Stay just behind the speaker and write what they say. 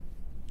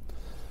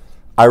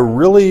I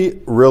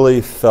really,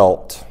 really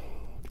felt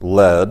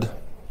led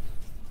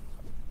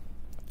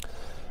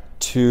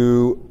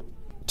to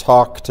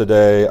talk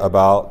today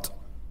about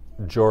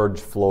George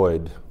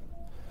Floyd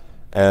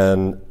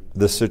and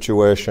the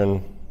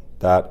situation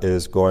that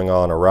is going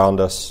on around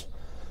us.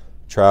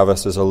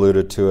 Travis has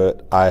alluded to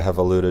it. I have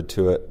alluded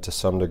to it to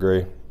some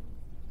degree.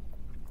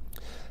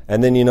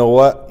 And then you know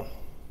what?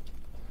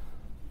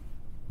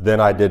 Then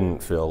I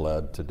didn't feel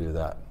led to do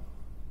that.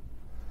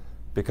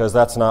 Because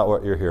that's not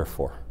what you're here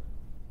for.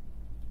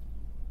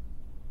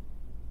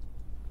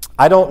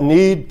 I don't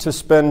need to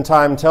spend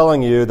time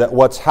telling you that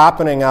what's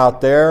happening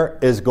out there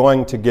is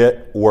going to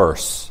get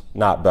worse,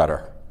 not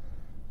better.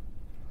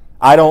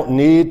 I don't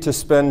need to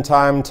spend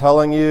time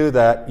telling you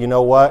that, you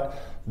know what,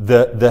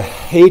 the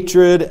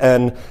hatred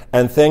and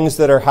things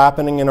that are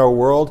happening in our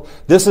world,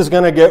 this is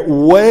going to get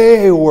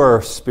way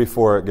worse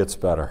before it gets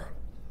better.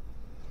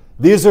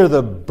 These are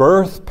the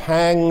birth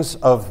pangs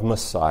of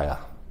Messiah.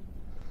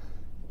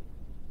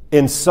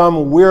 In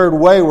some weird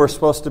way, we're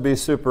supposed to be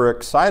super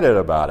excited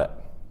about it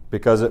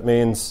because it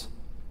means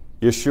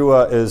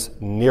Yeshua is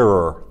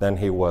nearer than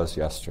he was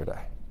yesterday.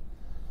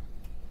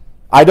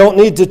 I don't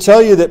need to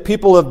tell you that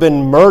people have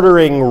been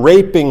murdering,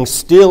 raping,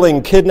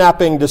 stealing,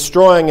 kidnapping,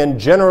 destroying, and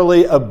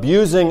generally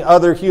abusing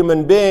other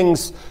human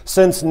beings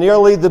since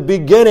nearly the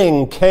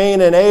beginning.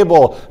 Cain and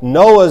Abel,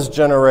 Noah's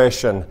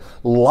generation,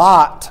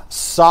 Lot,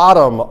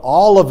 Sodom,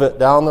 all of it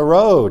down the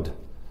road.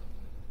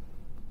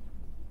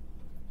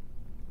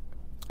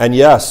 And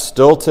yes,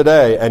 still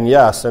today, and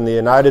yes, in the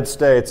United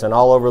States and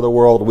all over the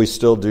world, we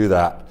still do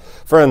that.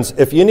 Friends,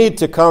 if you need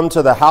to come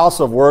to the house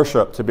of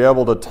worship to be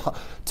able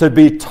to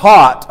be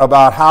taught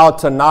about how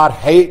to not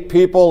hate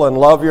people and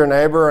love your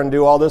neighbor and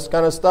do all this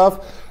kind of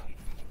stuff,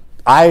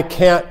 I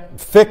can't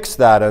fix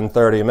that in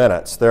 30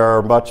 minutes. There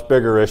are much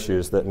bigger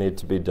issues that need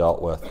to be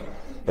dealt with.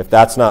 If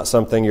that's not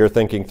something you're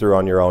thinking through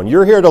on your own.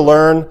 You're here to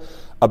learn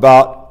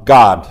about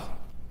God,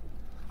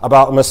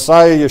 about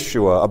Messiah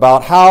Yeshua,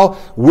 about how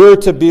we're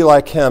to be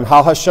like him,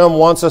 how Hashem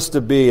wants us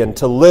to be and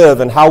to live,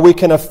 and how we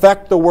can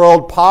affect the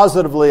world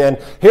positively. And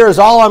here's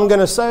all I'm going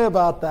to say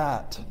about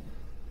that.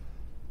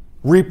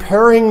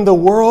 Repairing the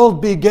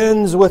world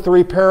begins with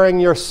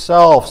repairing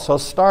yourself, so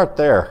start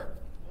there.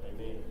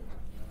 Amen.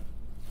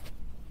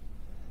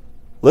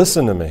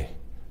 Listen to me.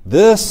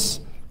 This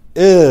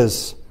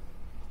is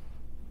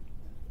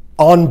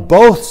on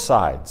both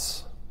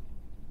sides.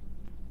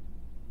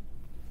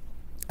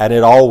 And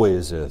it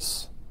always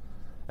is.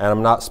 And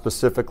I'm not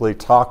specifically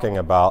talking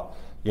about,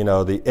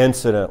 the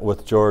incident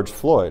with George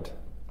Floyd.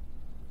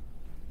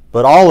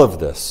 But all of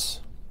this,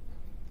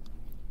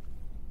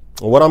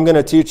 what I'm going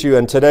to teach you,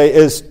 and today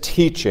is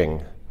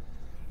teaching,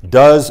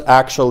 does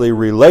actually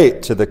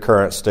relate to the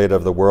current state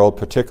of the world,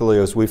 particularly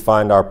as we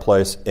find our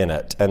place in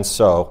it. And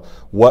so,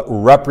 what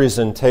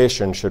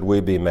representation should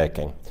we be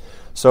making?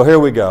 So here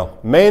we go.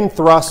 Main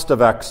thrust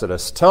of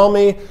Exodus. Tell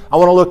me, I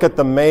want to look at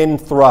the main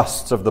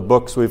thrusts of the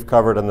books we've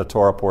covered in the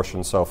Torah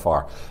portion so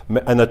far,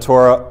 and the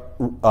Torah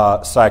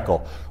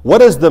cycle.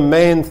 What is the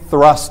main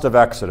thrust of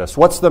Exodus?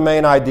 What's the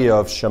main idea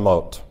of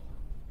Shemot?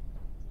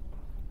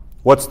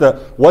 What's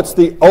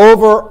the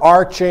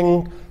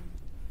overarching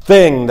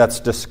thing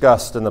that's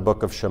discussed in the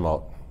book of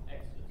Shemot?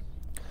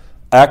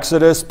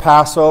 Exodus,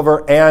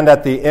 Passover, and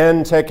at the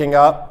end taking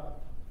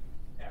up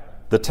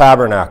the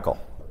tabernacle.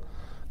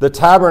 The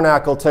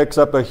tabernacle takes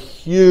up a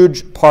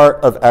huge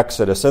part of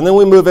Exodus. And then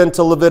we move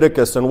into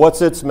Leviticus, and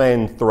what's its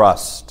main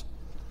thrust?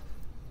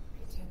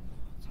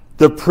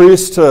 The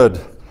priesthood,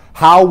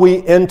 how we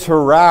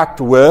interact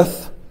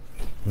with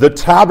the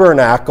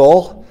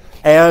tabernacle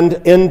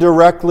and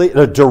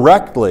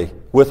directly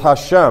with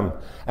Hashem.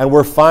 And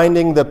we're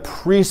finding the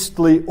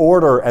priestly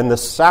order and the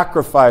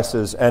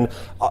sacrifices. And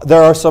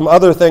there are some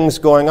other things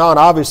going on,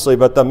 obviously,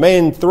 but the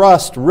main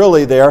thrust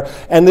really there,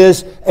 and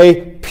there's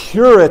a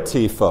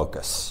purity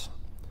focus.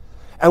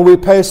 And we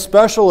pay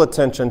special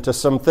attention to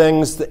some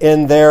things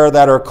in there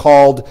that are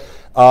called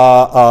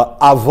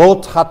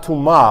avot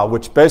hatumah,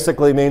 which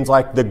basically means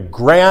like the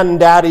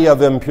granddaddy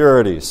of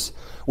impurities,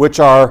 which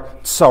are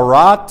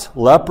tsarat,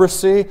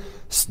 leprosy,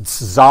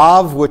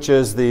 zav, which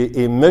is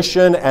the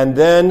emission, and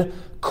then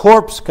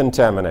corpse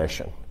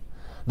contamination.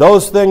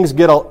 Those things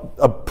get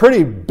a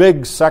pretty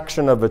big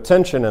section of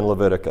attention in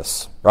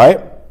Leviticus,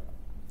 right?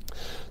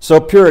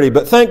 So purity.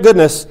 But thank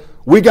goodness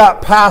we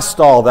got past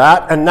all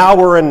that, and now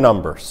we're in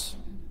Numbers.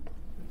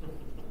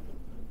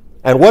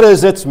 And what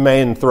is its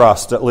main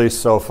thrust, at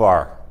least so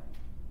far?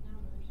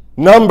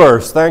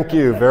 Numbers. Thank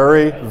you.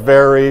 Very,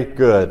 very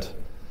good.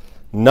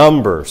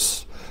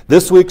 Numbers.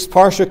 This week's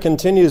Parsha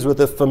continues with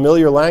a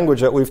familiar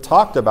language that we've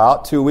talked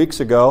about 2 weeks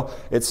ago.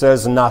 It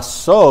says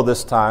naso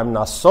this time,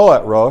 naso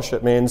at Rosh.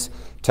 It means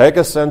take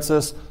a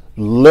census,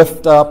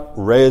 lift up,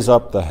 raise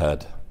up the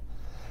head.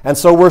 And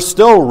so we're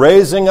still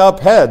raising up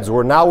heads.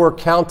 We're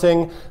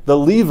counting the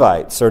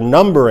Levites or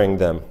numbering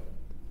them.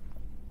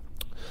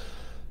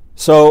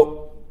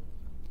 So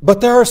But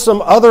there are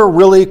some other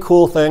really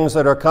cool things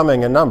that are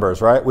coming in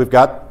Numbers, right? We've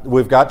got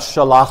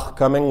Shalach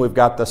coming, we've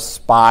got the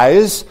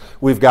spies,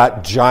 we've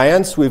got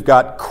giants, we've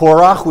got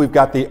Korach, we've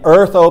got the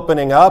earth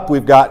opening up,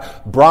 we've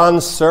got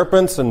bronze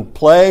serpents and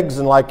plagues,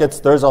 and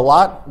there's a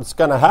lot that's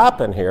going to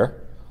happen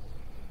here.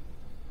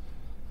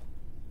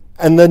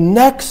 And the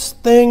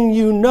next thing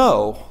you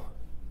know,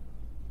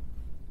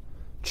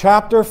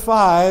 chapter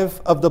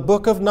 5 of the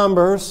book of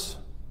Numbers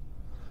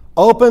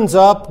opens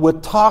up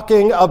with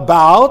talking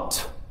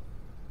about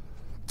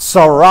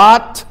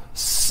Tzarat,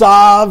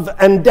 Sav,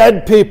 and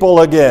dead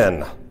people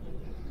again.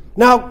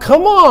 Now,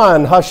 come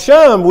on,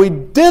 Hashem, we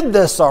did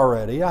this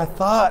already. I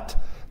thought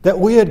that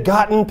we had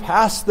gotten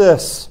past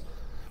this.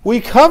 We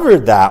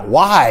covered that.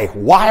 Why?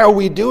 Why are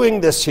we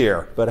doing this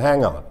here? But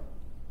hang on.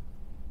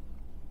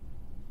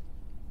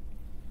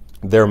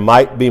 There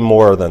might be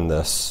more than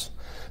this.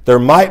 There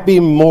might be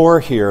more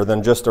here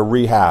than just a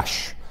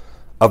rehash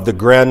of the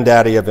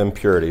granddaddy of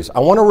impurities. I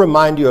want to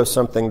remind you of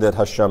something that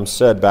Hashem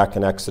said back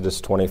in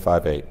Exodus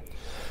 25:8,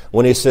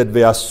 when he said,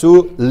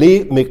 "Ve'asu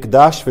li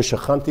mikdash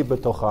v'shechanti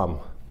betocham,"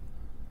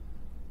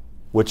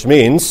 which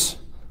means,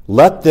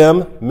 let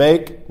them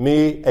make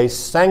me a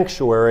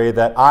sanctuary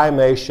that I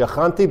may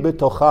shechanti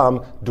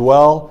betocham,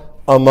 dwell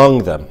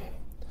among them.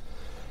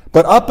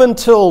 But up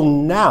until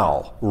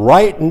now,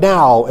 right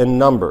now in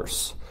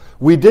Numbers,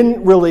 we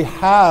didn't really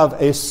have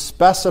a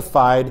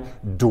specified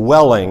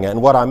dwelling.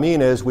 And what I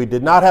mean is we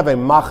did not have a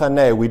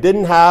machaneh. We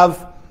didn't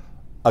have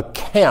a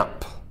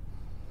camp.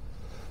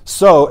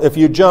 So if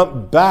you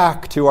jump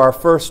back to our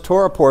first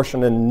Torah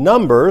portion in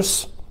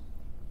Numbers,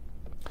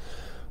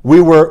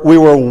 we were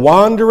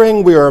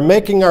wandering, we were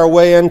making our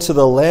way into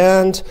the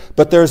land,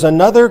 but there's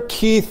another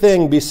key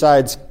thing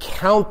besides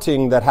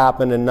counting that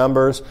happened in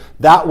Numbers.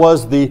 That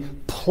was the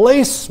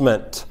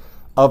placement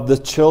of the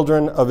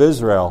children of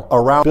Israel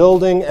around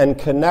building and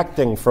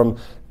connecting from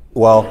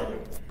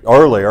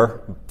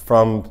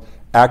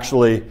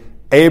actually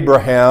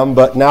Abraham,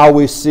 but now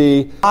we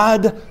see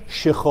Ad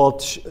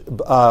Shechanti.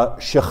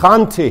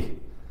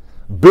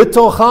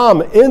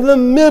 Bitocham, in the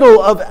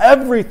middle of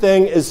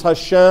everything is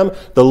Hashem.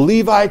 The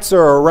Levites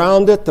are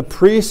around it, the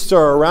priests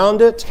are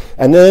around it,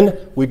 and then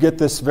we get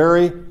this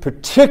very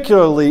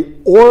particularly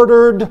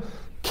ordered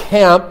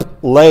camp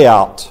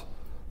layout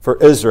for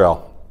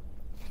Israel.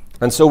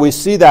 And so we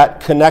see that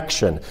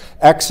connection.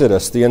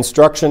 Exodus, the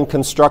instruction,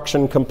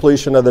 construction,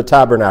 completion of the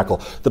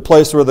tabernacle, the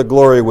place where the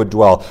glory would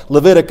dwell.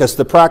 Leviticus,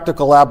 the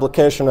practical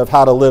application of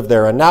how to live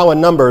there. And now in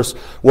Numbers,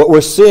 what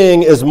we're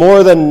seeing is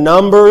more than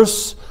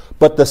numbers,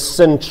 but the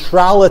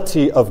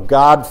centrality of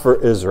God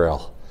for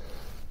Israel.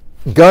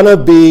 Gonna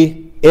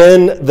be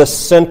in the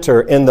center,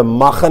 in the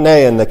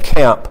machaneh, in the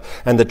camp,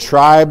 and the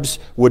tribes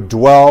would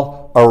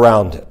dwell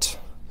around it.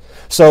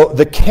 So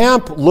the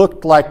camp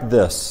looked like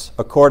this,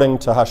 according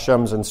to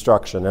Hashem's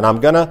instruction. And I'm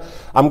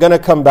gonna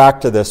come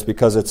back to this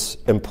because it's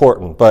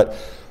important. But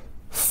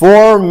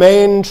 4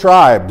 main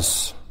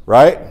tribes,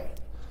 right,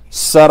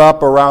 set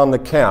up around the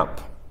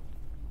camp.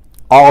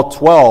 All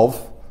 12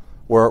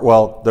 were,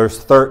 there's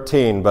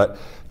 13, but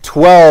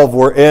 12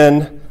 were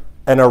in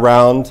and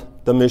around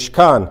the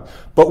Mishkan.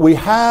 But we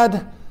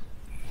had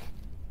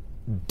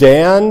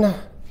Dan,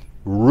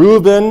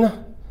 Reuben,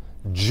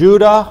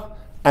 Judah,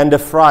 and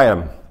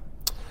Ephraim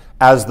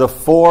as the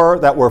 4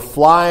 that were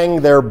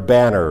flying their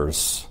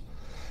banners.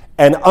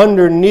 And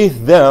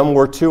underneath them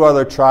were 2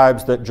 other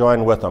tribes that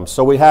joined with them.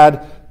 So we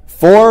had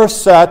 4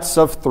 sets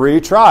of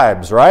 3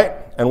 tribes, right?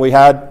 And we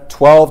had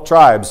 12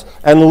 tribes.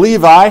 And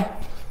Levi,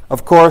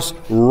 of course,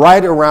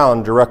 right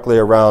around, directly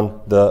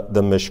around the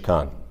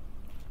Mishkan.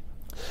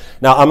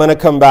 Now, I'm going to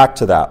come back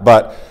to that,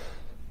 but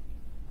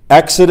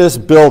Exodus,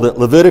 build it.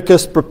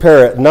 Leviticus,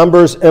 prepare it.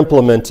 Numbers,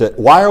 implement it.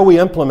 Why are we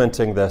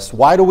implementing this?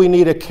 Why do we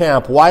need a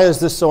camp? Why is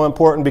this so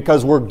important?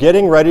 Because we're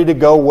getting ready to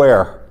go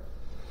where?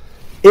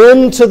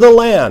 Into the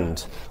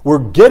land. We're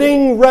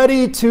getting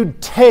ready to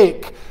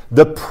take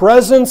the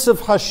presence of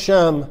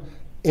Hashem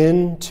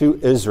into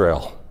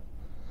Israel.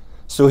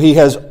 So he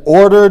has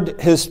ordered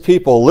his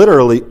people,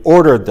 literally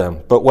ordered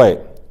them. But wait.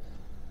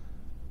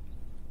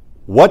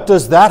 What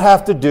does that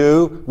have to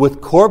do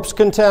with corpse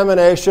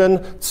contamination,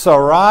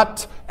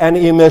 tzarat, and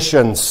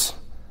emissions?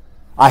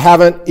 I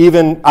haven't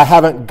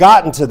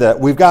gotten to that.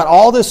 We've got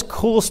all this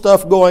cool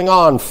stuff going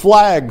on,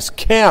 flags,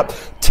 camp,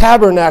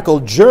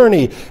 tabernacle,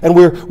 journey, and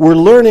we're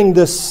learning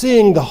this,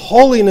 seeing the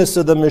holiness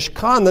of the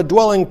Mishkan, the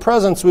dwelling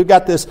presence. We've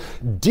got this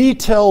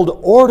detailed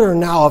order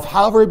now of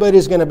how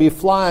everybody's going to be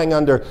flying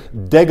under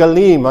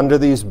degalim, under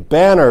these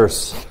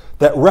banners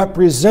that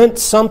represent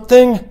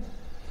something.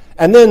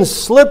 And then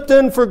slipped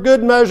in for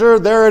good measure,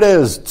 there it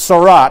is,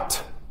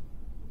 tzarat.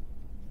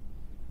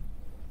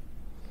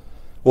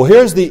 Well,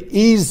 here's the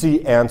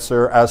easy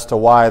answer as to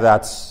why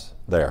that's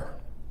there.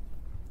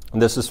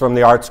 And this is from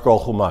the Art Scroll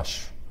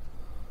Chumash.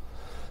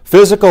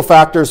 Physical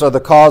factors are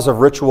the cause of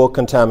ritual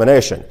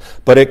contamination,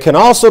 but it can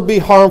also be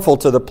harmful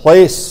to the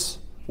place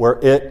where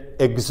it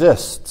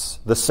exists.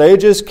 The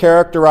sages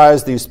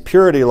characterize these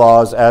purity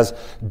laws as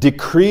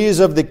decrees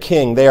of the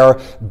king. They are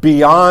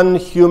beyond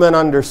human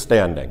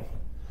understanding.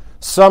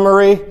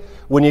 Summary,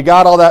 when you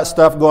got all that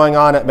stuff going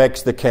on, it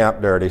makes the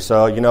camp dirty.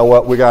 So you know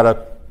what? We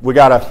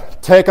gotta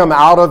take them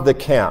out of the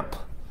camp.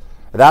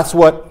 That's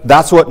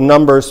what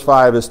Numbers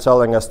 5 is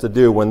telling us to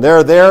do. When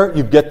they're there,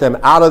 you get them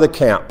out of the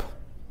camp.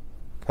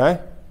 Okay?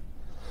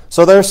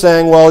 So they're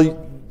saying,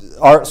 well,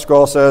 Art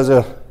Scroll says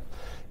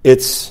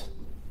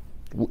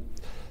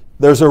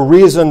there's a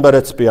reason, but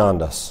it's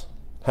beyond us.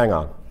 Hang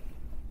on.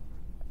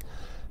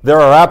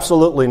 There are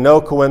absolutely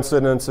no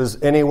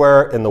coincidences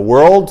anywhere in the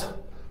world.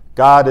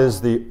 God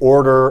is the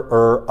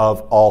orderer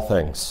of all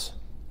things.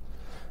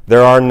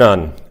 There are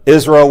none.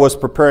 Israel was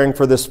preparing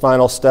for this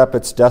final step,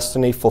 its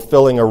destiny,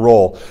 fulfilling a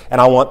role. And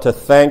I want to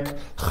thank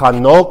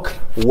Hanok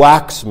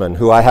Waxman,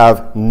 who I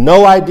have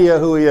no idea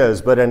who he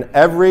is, but in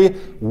every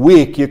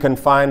week you can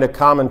find a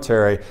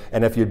commentary,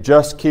 and if you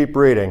just keep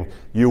reading,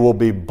 you will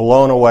be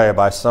blown away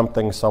by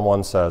something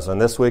someone says.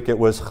 And this week it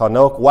was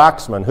Hanok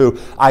Waxman, who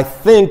I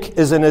think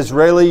is an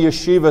Israeli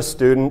yeshiva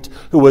student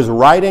who was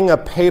writing a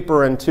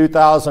paper in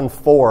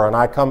 2004, and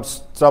I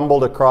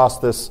stumbled across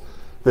this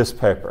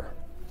paper.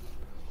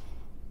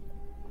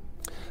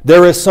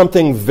 There is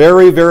something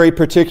very, very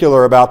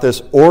particular about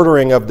this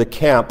ordering of the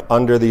camp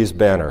under these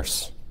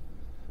banners.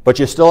 But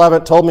you still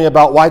haven't told me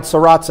about why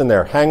Tzara'at's in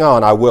there. Hang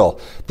on, I will.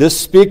 This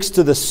speaks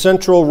to the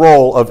central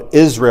role of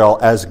Israel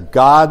as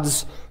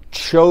God's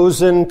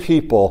chosen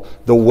people,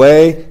 the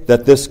way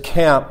that this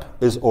camp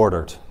is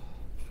ordered.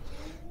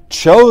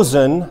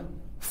 Chosen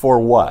for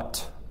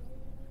what?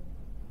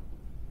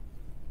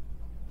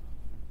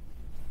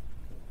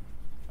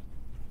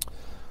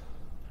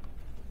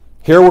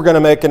 Here we're going to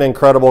make an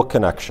incredible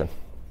connection.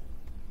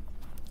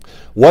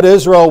 What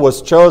Israel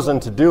was chosen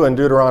to do in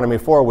Deuteronomy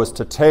 4 was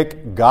to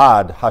take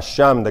God,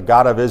 Hashem, the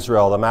God of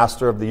Israel, the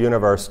master of the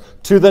universe,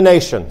 to the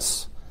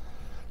nations,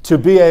 to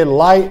be a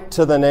light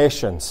to the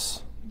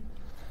nations,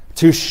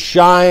 to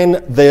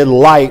shine the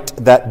light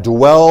that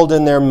dwelled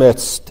in their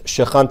midst,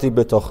 Shechanti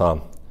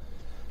betocham.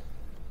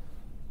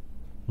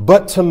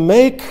 But to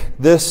make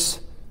this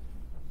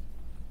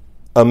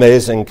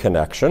amazing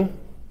connection,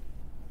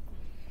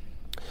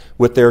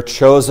 with their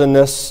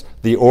chosenness,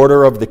 the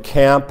order of the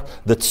camp,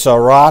 the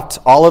Tzara'at,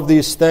 all of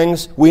these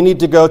things, we need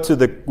to go to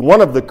one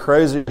of the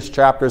craziest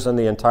chapters in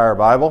the entire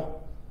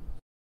Bible.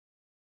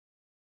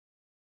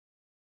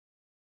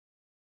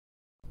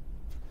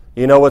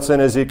 You know what's in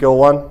Ezekiel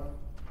 1?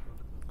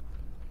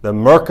 The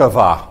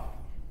Merkavah.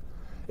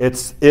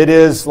 It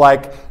is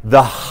like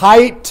the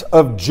height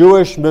of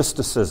Jewish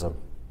mysticism.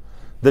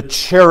 The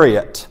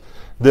chariot,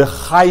 the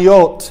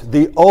Chayot,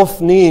 the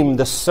Ophnim,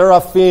 the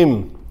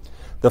Seraphim,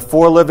 the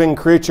four living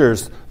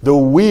creatures, the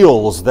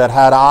wheels that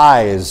had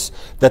eyes,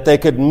 that they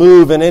could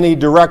move in any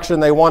direction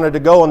they wanted to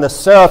go. And the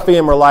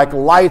seraphim are like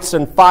lights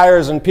and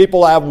fires, and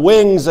people have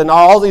wings, and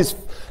all these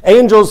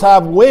angels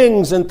have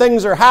wings, and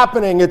things are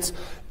happening. It's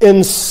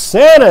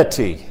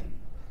insanity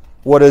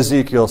what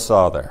Ezekiel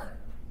saw there.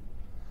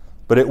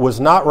 But it was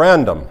not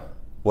random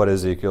what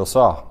Ezekiel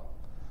saw,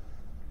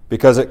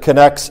 because it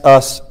connects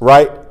us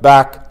right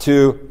back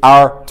to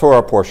our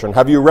Torah portion.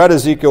 Have you read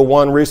Ezekiel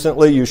 1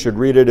 recently? You should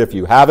read it if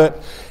you haven't.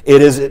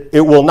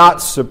 It will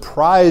not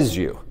surprise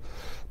you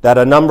that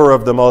a number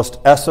of the most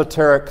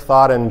esoteric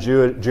thought in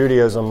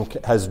Judaism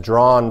has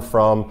drawn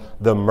from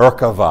the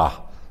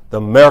Merkavah,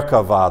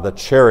 the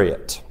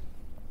chariot.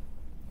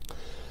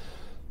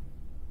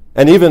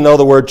 And even though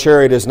the word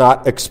chariot is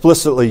not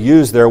explicitly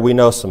used there, we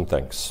know some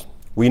things.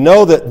 We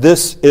know that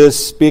this is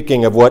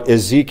speaking of what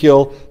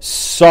Ezekiel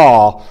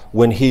saw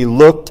when he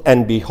looked,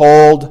 and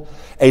behold,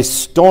 a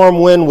storm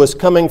wind was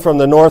coming from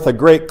the north, a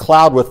great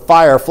cloud with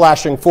fire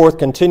flashing forth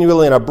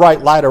continually, and a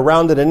bright light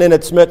around it, and in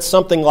its midst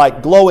something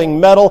like glowing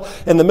metal.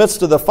 In the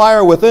midst of the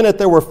fire within it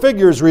there were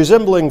figures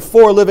resembling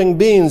four living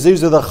beings.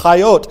 These are the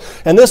Chayot,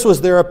 and this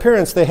was their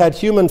appearance. They had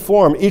human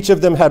form. Each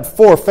of them had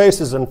 4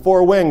 faces and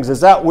 4 wings.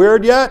 Is that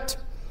weird yet?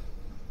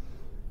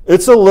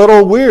 It's a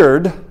little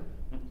weird,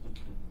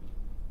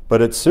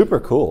 but it's super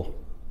cool.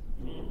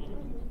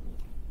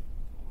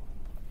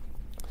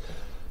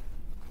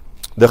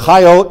 The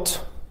Chayot,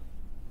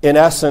 in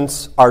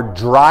essence, are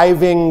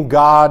driving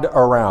God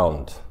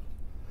around.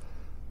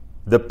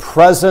 The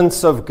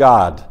presence of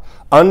God.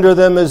 Under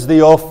them is the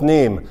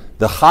Ophnim,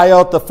 the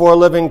Chayot, the 4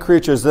 living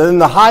creatures. And then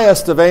the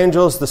highest of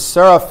angels, the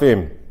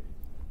Seraphim.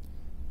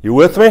 You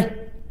with me?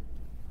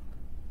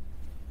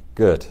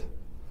 Good.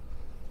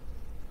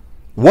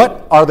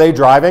 What are they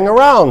driving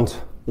around?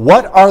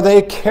 What are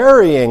they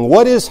carrying?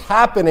 What is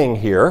happening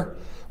here?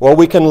 Well,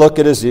 we can look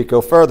at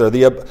Ezekiel further.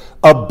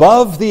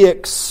 Above the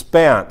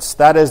expanse,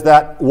 that is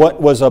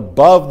what was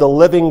above the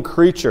living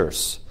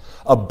creatures,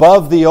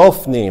 above the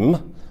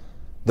Ophnim,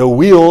 the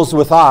wheels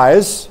with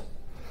eyes,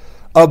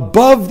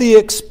 above the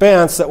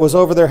expanse that was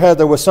over their head,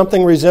 there was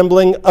something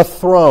resembling a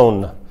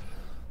throne,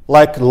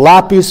 like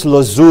lapis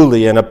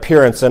lazuli in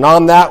appearance, and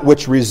on that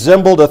which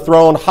resembled a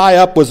throne high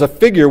up was a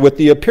figure with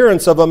the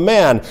appearance of a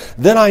man.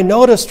 Then I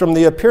noticed from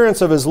the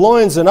appearance of his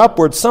loins and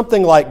upward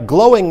something like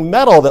glowing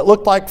metal that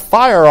looked like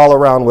fire all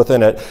around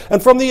within it.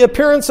 And from the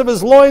appearance of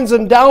his loins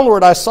and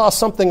downward I saw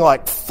something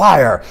like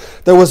fire.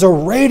 There was a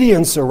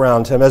radiance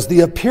around him as the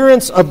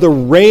appearance of the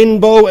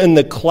rainbow in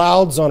the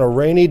clouds on a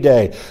rainy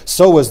day.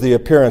 So was the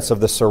appearance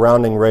of the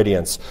surrounding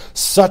radiance.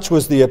 Such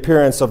was the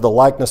appearance of the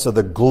likeness of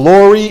the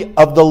glory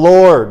of the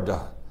Lord.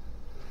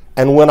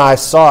 And when I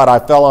saw it, I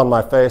fell on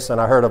my face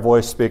and I heard a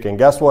voice speaking.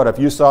 Guess what? If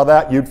you saw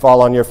that, you'd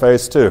fall on your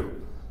face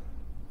too.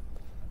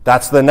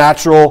 That's the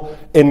natural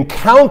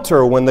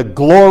encounter when the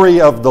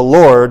glory of the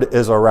Lord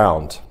is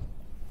around.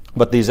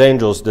 But these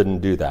angels didn't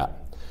do that.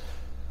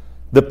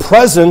 The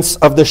presence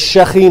of the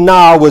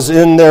Shekhinah was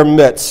in their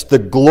midst. The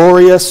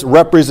glorious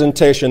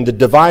representation, the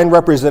divine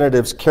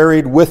representatives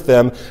carried with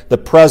them the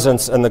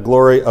presence and the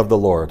glory of the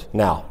Lord.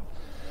 Now,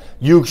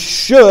 you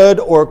should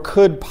or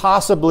could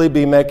possibly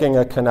be making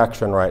a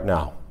connection right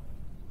now.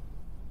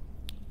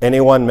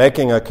 Anyone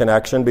making a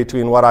connection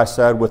between what I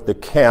said with the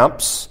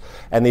camps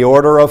and the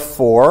order of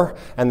four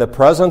and the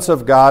presence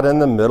of God in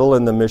the middle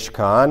in the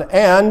Mishkan?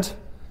 And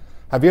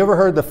have you ever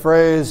heard the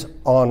phrase,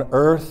 on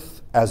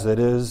earth as it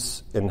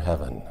is in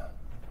heaven?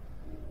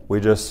 We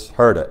just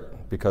heard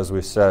it because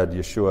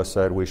Yeshua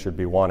said we should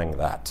be wanting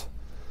that.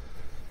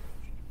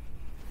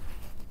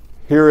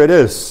 Here it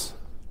is.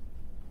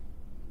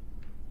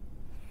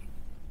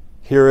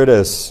 Here it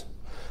is.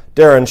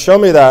 Darren, show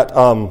me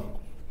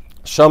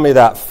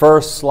that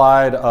first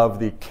slide of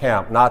the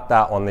camp, not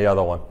that one, the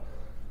other one.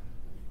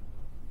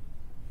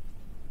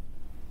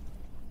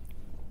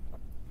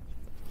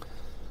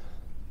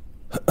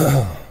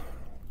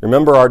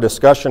 Remember our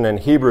discussion in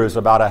Hebrews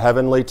about a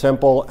heavenly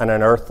temple and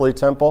an earthly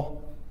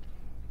temple?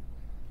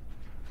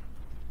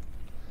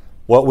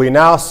 What we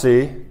now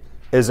see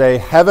is a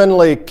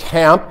heavenly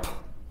camp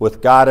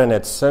with God in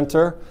its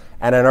center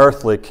and an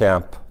earthly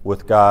camp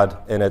with God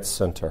in its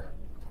center.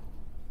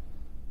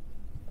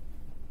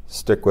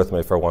 Stick with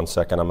me for 1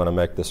 second. I'm going to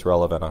make this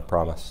relevant, I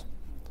promise.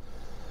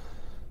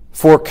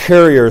 4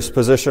 carriers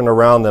positioned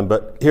around them,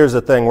 but here's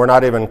the thing, we're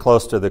not even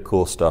close to the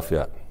cool stuff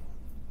yet.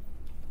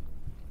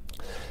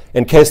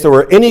 In case there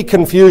were any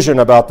confusion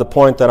about the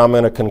point that I'm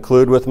going to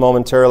conclude with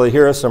momentarily,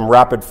 here is some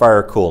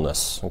rapid-fire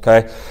coolness.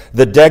 Okay,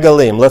 the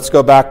Degalim. Let's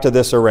go back to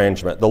this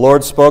arrangement. The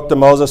Lord spoke to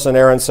Moses and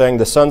Aaron, saying,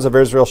 "The sons of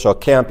Israel shall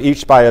camp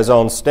each by his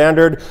own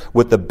standard,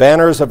 with the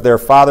banners of their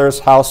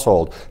father's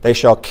household. They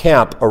shall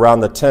camp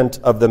around the tent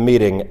of the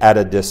meeting at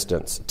a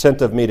distance."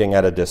 Tent of meeting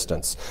at a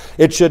distance.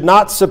 It should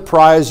not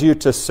surprise you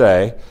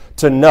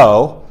to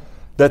know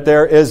that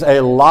there is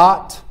a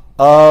lot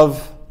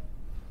of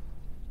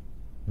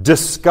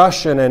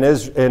discussion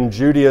in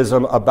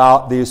Judaism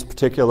about these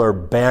particular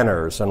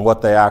banners and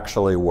what they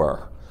actually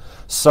were.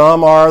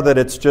 Some are that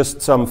it's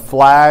just some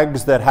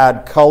flags that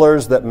had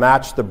colors that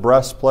matched the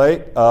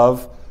breastplate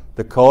of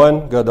the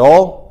Kohen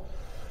Gadol.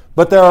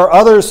 But there are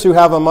others who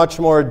have a much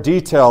more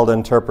detailed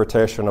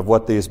interpretation of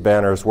what these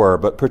banners were.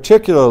 But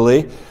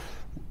particularly,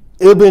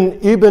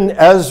 Ibn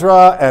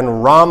Ezra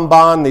and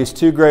Ramban, these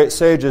 2 great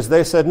sages,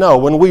 they said, no,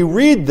 when we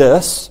read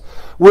this,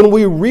 when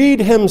we read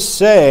him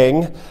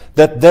saying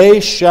that they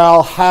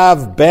shall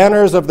have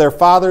banners of their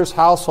father's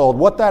household,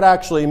 what that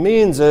actually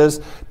means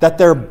is that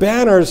their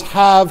banners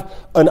have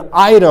an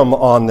item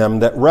on them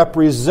that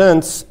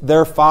represents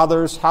their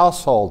father's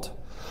household.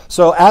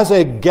 So as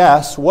a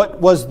guess,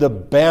 what was the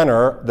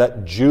banner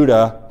that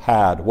Judah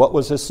had? What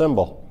was his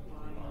symbol?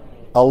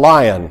 A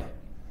lion.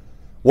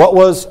 What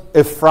was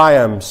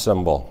Ephraim's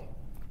symbol?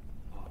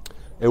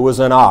 It was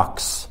an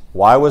ox.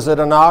 Why was it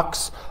an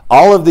ox?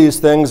 All of these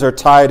things are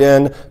tied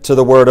in to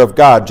the Word of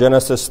God.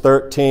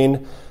 Deuteronomy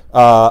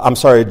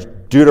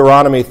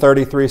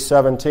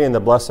 33:17,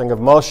 the blessing of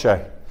Moshe.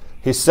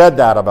 He said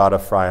that about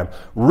Ephraim.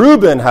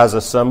 Reuben has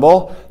a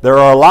symbol. There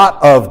are a lot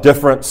of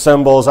different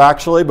symbols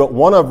actually, but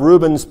one of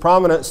Reuben's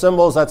prominent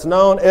symbols that's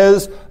known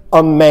is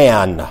a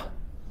man.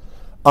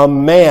 A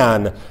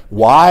man.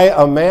 Why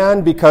a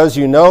man? Because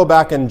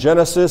back in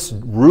Genesis,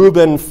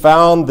 Reuben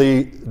found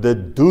the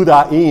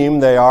dudaim,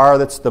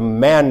 that's the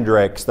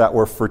mandrakes that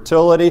were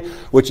fertility,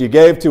 which he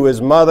gave to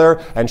his mother,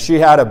 and she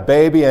had a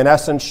baby. In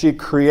essence, she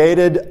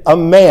created a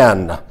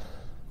man.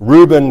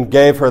 Reuben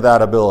gave her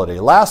that ability.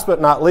 Last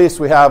but not least,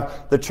 we have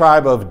the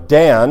tribe of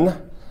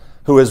Dan,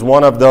 who is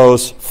one of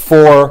those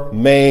 4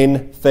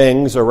 main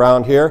things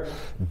around here.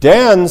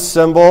 Dan's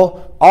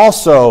symbol,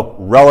 also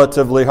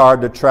relatively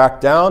hard to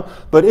track down,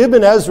 but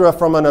Ibn Ezra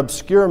from an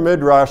obscure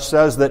midrash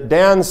says that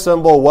Dan's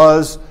symbol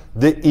was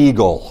the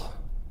eagle,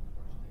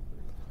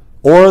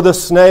 or the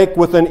snake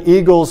with an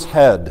eagle's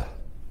head.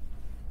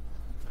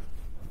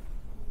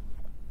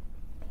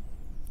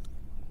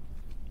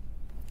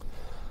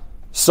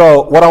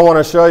 So what I want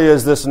to show you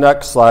is this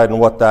next slide and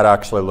what that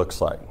actually looks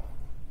like.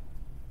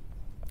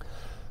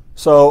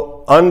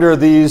 So under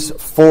these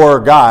 4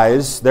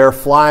 guys, they're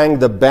flying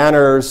the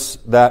banners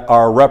that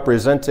are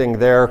representing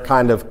their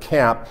kind of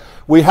camp.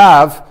 We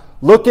have,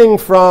 looking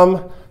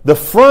from The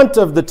front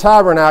of the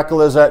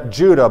tabernacle is at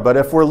Judah, but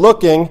if we're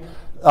looking,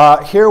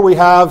 here we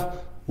have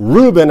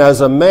Reuben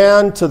as a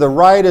man, to the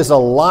right is a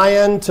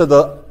lion, to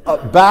the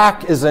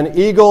back is an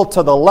eagle,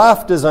 to the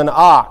left is an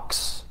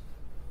ox.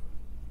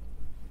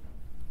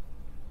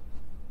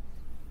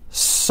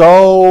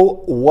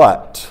 So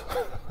what?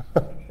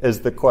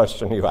 Is the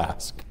question you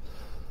ask.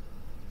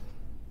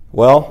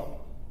 Well,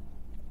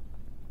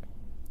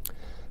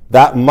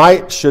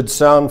 that should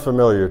sound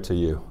familiar to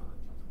you.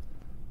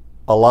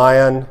 A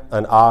lion,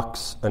 an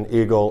ox, an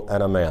eagle,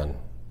 and a man.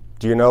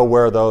 Do you know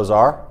where those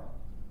are?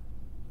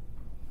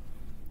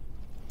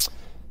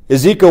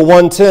 Ezekiel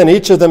 1:10,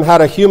 each of them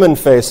had a human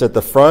face at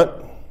the front,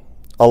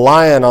 a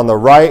lion on the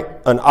right,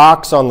 an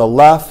ox on the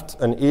left,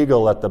 an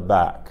eagle at the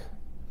back.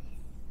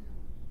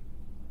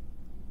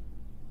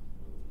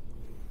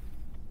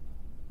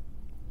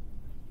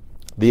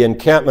 The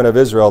encampment of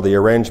Israel, the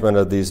arrangement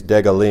of these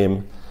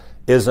degalim,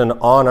 is an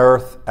on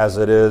earth as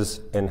it is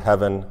in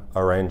heaven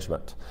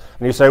arrangement.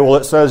 And you say, well,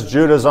 it says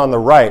Judah's on the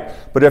right.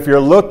 But if you're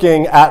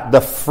looking at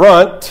the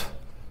front,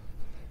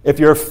 if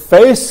you're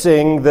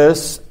facing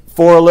this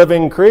four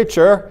living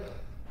creature,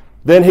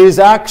 then he's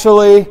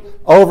actually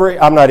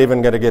over. I'm not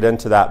even going to get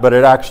into that, but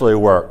it actually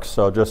works.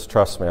 So just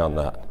trust me on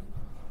that.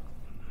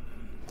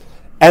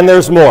 And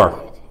there's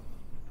more.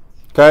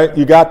 Okay,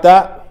 you got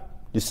that?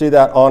 You see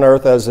that on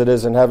earth as it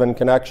is in heaven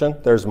connection?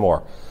 There's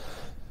more.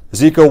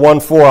 Ezekiel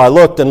 1:4, I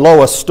looked, and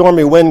lo, a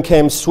stormy wind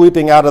came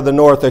sweeping out of the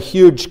north, a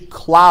huge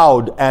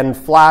cloud and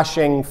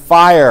flashing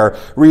fire,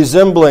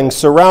 resembling,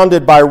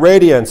 surrounded by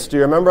radiance. Do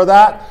you remember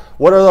that?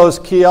 What are those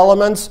key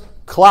elements?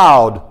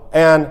 Cloud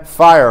and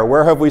fire.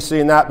 Where have we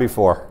seen that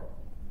before?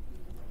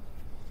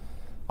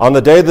 On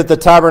the day that the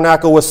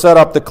tabernacle was set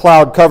up, the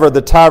cloud covered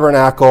the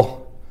tabernacle,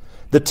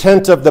 the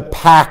tent of the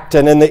pact,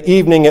 and in the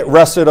evening it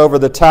rested over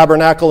the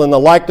tabernacle in the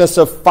likeness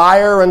of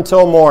fire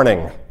until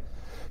morning.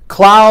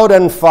 Cloud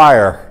and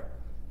fire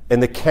in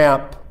the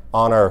camp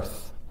on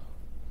earth.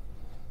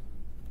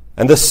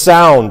 And the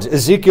sound,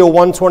 Ezekiel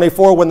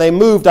 1:24, when they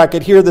moved, I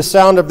could hear the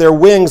sound of their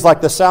wings like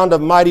the sound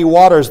of mighty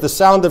waters, the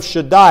sound of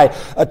Shaddai,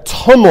 a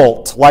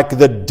tumult like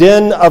the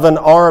din of an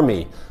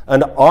army.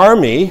 An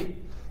army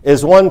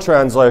is one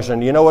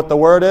translation. You know what the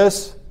word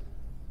is?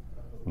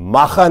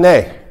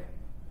 Machaneh.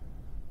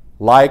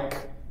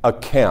 Like a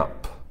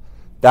camp.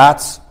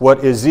 That's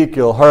what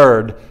Ezekiel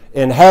heard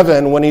in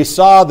heaven when he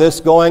saw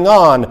this going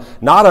on.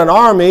 Not an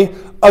army,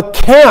 a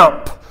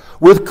camp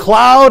with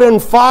cloud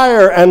and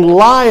fire and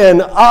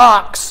lion,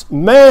 ox,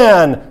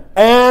 man,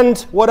 and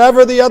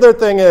whatever the other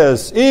thing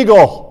is,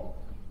 eagle.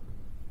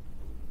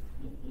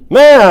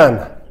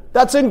 Man,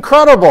 that's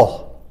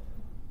incredible.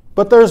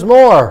 But there's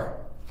more.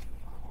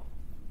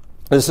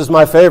 This is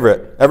my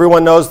favorite.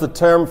 Everyone knows the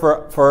term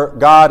for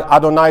God,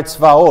 Adonai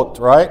Tzvaot,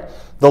 right?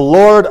 The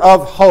Lord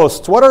of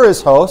hosts. What are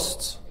his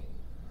hosts?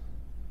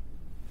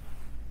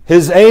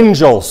 His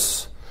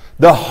angels.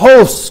 The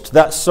host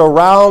that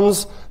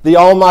surrounds the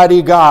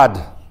Almighty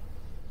God.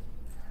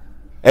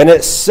 And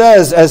it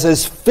says, as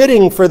is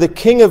fitting for the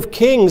King of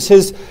Kings,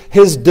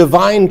 his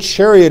divine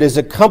chariot is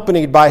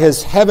accompanied by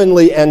his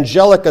heavenly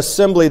angelic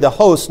assembly, the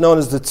host known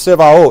as the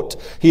Tzivaot.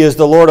 He is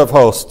the Lord of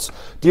hosts.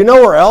 Do you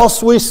know where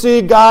else we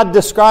see God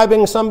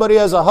describing somebody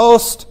as a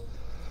host?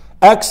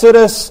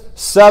 Exodus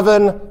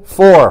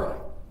 7:4.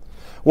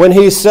 When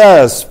he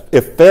says,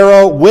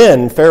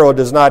 when Pharaoh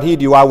does not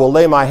heed you, I will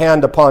lay my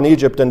hand upon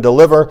Egypt and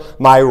deliver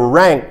my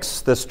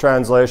ranks, this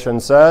translation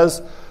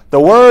says. The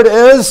word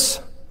is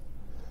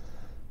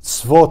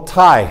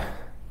Tzvotai,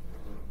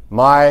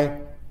 my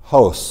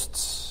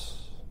hosts.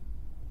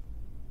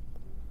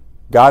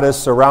 God is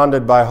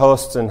surrounded by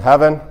hosts in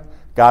heaven.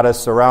 God is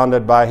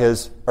surrounded by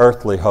his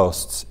earthly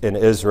hosts in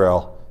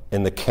Israel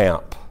in the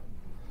camp.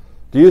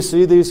 Do you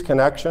see these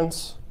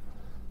connections?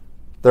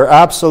 They're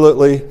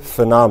absolutely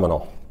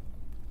phenomenal.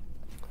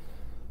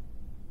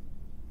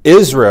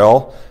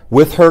 Israel,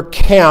 with her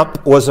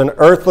camp, was an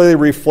earthly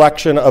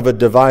reflection of a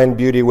divine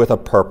beauty with a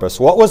purpose.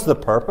 What was the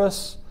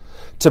purpose?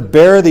 To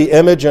bear the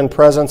image and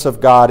presence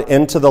of God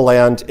into the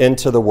land,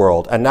 into the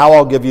world. And now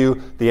I'll give you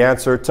the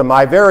answer to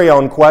my very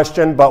own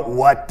question, but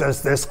what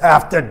does this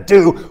have to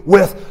do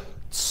with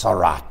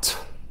Tzara'at?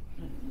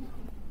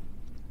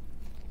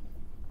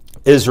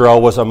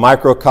 Israel was a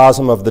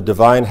microcosm of the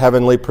divine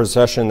heavenly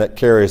procession that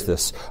carries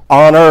this,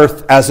 on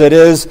earth as it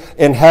is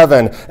in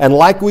heaven. And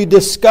like we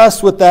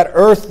discussed with that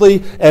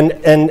earthly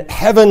and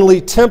heavenly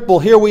temple,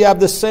 here we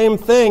have the same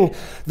thing.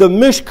 The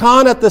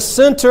Mishkan at the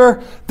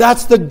center,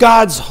 that's the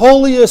God's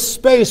holiest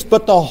space,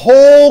 but the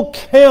whole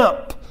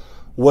camp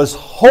was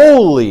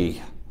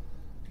holy,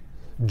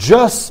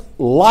 just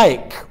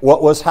like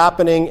what was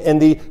happening in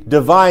the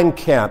divine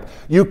camp.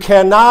 You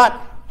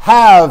cannot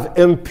have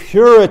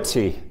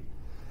impurity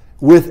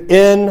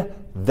within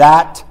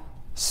that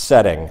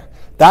setting.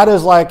 That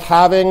is like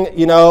having,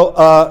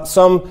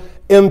 some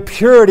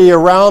impurity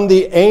around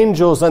the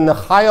angels and the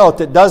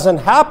Chayot. It doesn't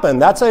happen.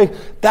 That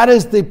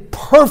is the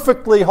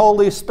perfectly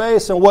holy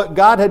space, and what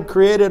God had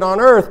created on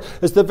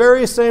earth is the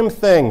very same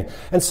thing.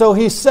 And so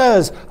he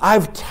says,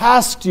 I've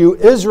tasked you,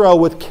 Israel,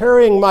 with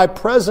carrying my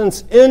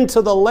presence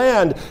into the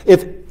land.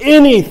 If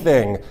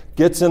anything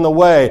gets in the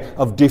way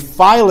of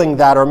defiling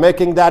that or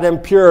making that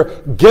impure,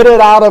 get it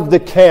out of the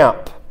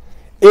camp.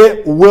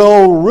 It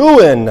will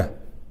ruin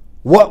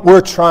what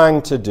we're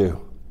trying to do.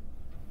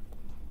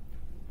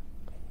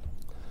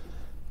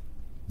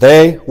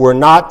 They were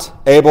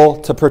not able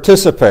to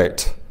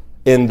participate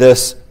in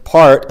this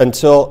part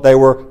until they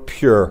were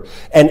pure.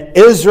 And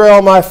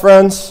Israel, my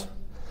friends,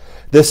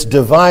 this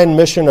divine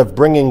mission of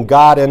bringing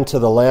God into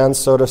the land,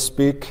 so to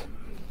speak,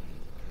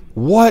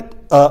 what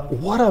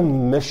a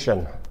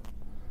mission.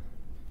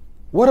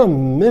 What a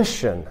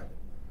mission.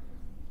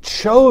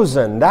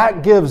 Chosen.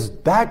 That gives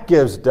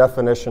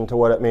definition to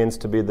what it means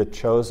to be the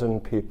chosen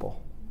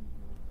people.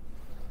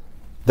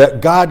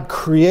 That God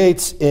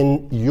creates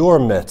in your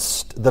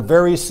midst the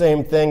very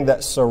same thing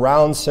that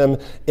surrounds him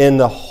in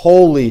the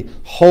holy,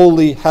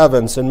 holy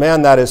heavens. And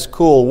man, that is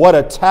cool. What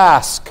a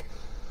task,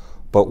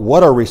 but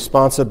what a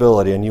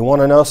responsibility. And you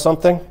want to know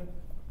something?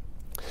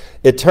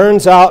 It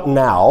turns out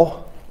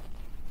now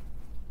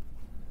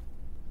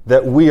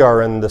that we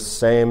are in the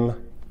same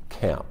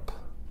camp.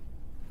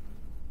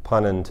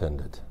 Pun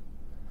intended.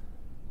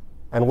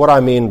 And what I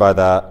mean by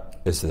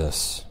that is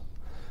this.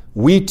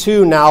 We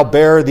too now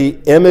bear the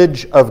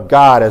image of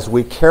God as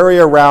we carry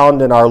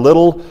around in our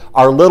little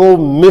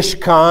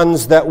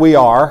mishkans that we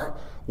are,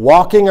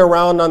 walking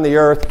around on the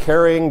earth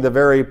carrying the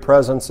very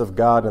presence of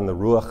God in the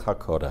Ruach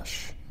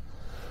HaKodesh.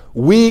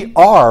 We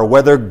are,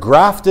 whether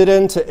grafted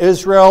into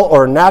Israel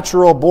or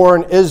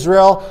natural-born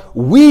Israel,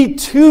 we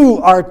too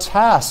are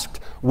tasked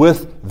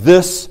with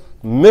this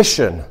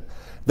mission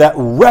that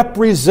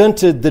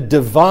represented the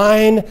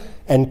divine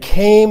and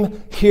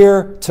came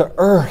here to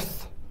earth.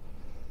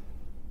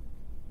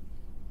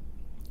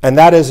 And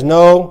that is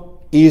no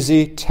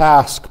easy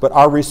task, but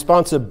our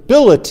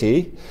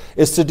responsibility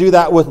is to do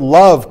that with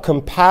love,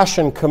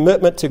 compassion,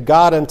 commitment to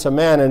God and to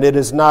man, and it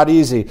is not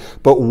easy.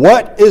 But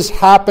what is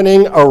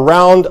happening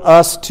around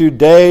us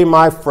today,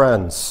 my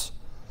friends?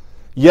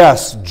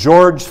 Yes,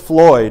 George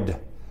Floyd.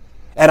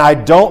 And I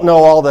don't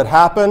know all that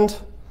happened.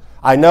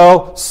 I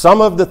know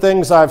some of the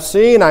things I've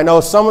seen. I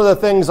know some of the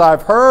things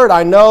I've heard.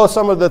 I know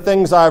some of the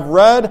things I've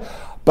read.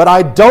 But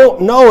I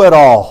don't know it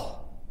all.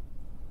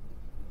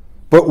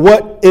 But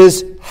what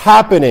is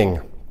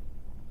happening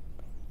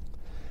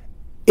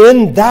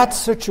in that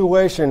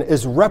situation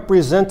is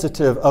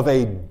representative of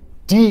a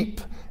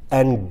deep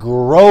and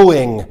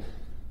growing,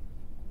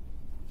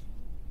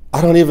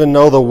 I don't even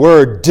know the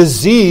word,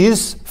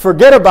 disease.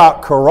 Forget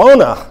about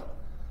corona.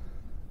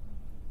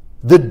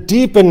 The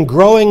deep and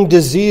growing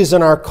disease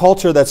in our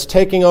culture that's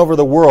taking over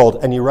the world.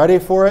 And you ready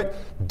for it?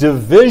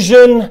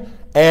 Division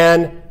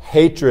and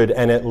hatred.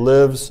 And it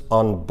lives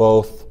on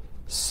both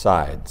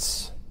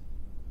sides.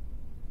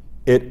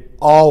 It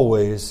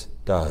always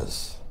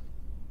does.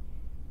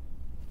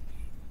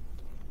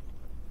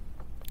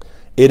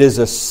 It is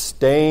a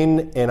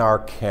stain in our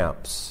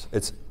camps.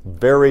 It's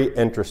very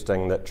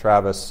interesting that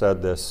Travis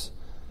said this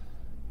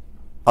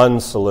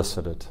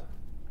unsolicited.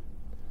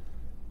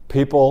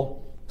 People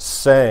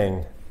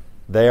saying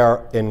they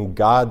are in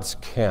God's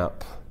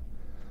camp,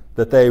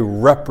 that they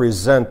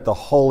represent the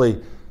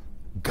holy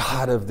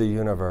God of the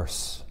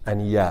universe,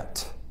 and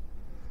yet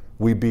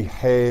we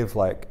behave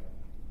like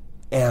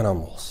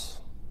animals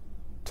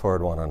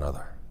toward one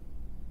another.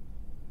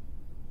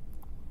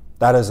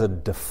 That is a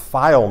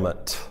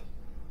defilement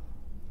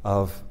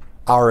of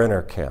our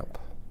inner camp.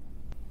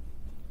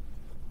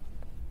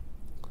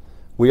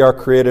 We are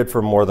created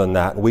for more than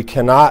that. We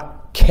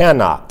cannot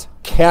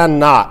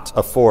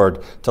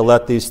afford to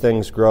let these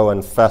things grow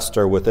and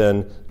fester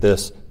within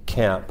this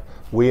camp.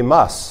 We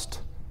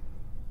must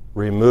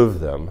remove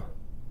them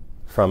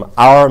from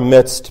our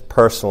midst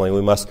personally.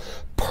 We must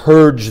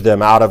purge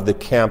them out of the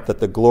camp, that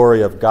the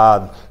glory of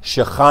God,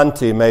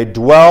 Shechanti, may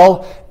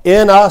dwell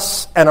in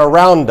us and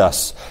around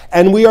us.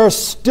 And we are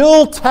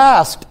still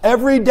tasked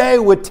every day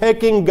with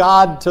taking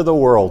God to the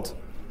world.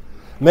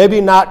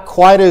 Maybe not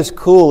quite as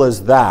cool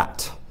as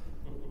that.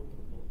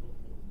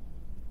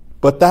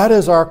 But that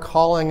is our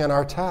calling and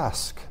our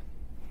task.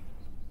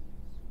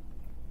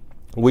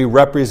 We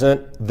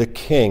represent the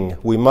King.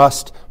 We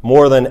must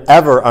more than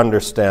ever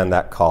understand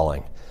that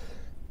calling.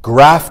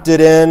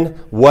 Grafted in,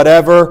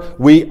 whatever,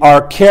 we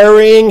are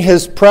carrying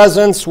his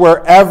presence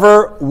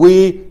wherever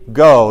we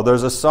go.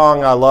 There's a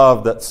song I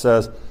love that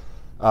says,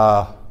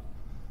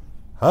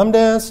 I'm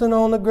dancing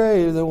on the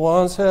grave that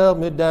once held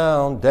me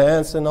down,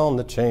 dancing on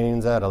the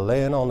chains that are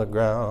laying on the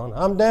ground.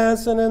 I'm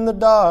dancing in the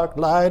dark,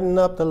 lighting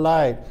up the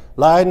light,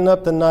 lighting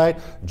up the night.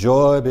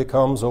 Joy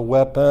becomes a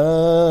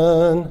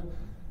weapon,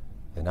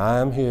 and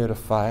I'm here to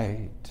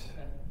fight.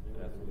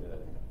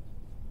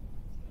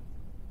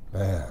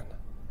 Man,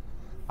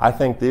 I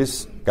think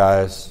these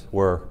guys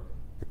were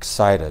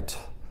excited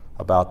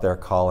about their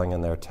calling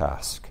and their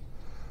task.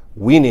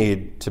 we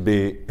need to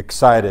be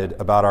excited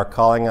about our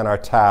calling and our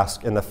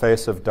task in the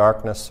face of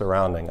darkness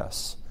surrounding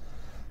us.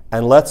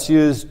 And let's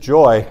use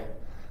joy,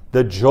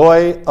 the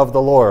joy of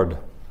the Lord,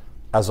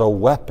 as a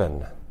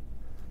weapon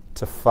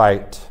to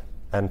fight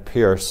and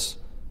pierce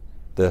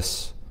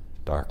this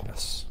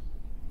darkness.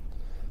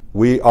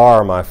 We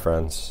are, my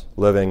friends,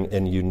 living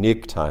in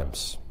unique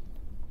times.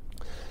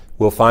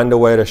 We'll find a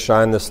way to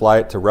shine this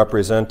light, to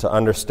represent, to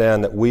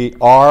understand that we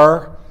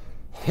are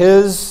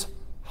His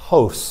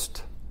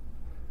host.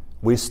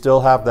 We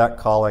still have that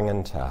calling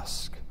and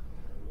task.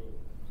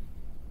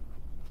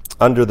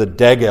 Under the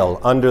degel,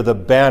 under the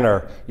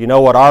banner, you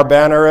know what our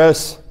banner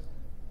is?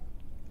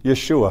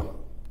 Yeshua.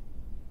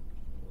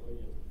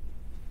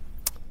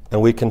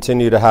 And we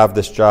continue to have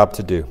this job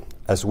to do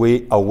as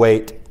we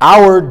await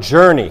our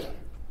journey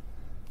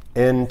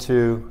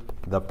into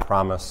the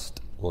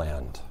promised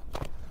land.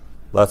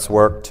 Let's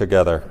work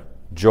together.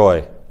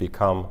 Joy,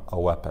 become a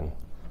weapon.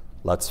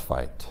 Let's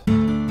fight.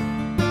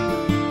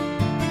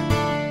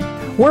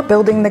 We're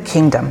building the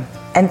kingdom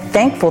and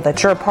thankful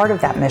that you're a part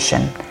of that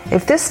mission.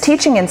 If this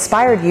teaching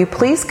inspired you,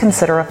 please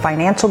consider a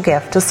financial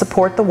gift to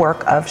support the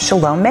work of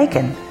Shalom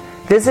Macon.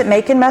 Visit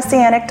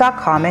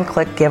MaconMessianic.com and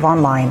click Give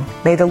Online.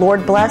 May the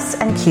Lord bless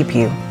and keep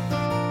you.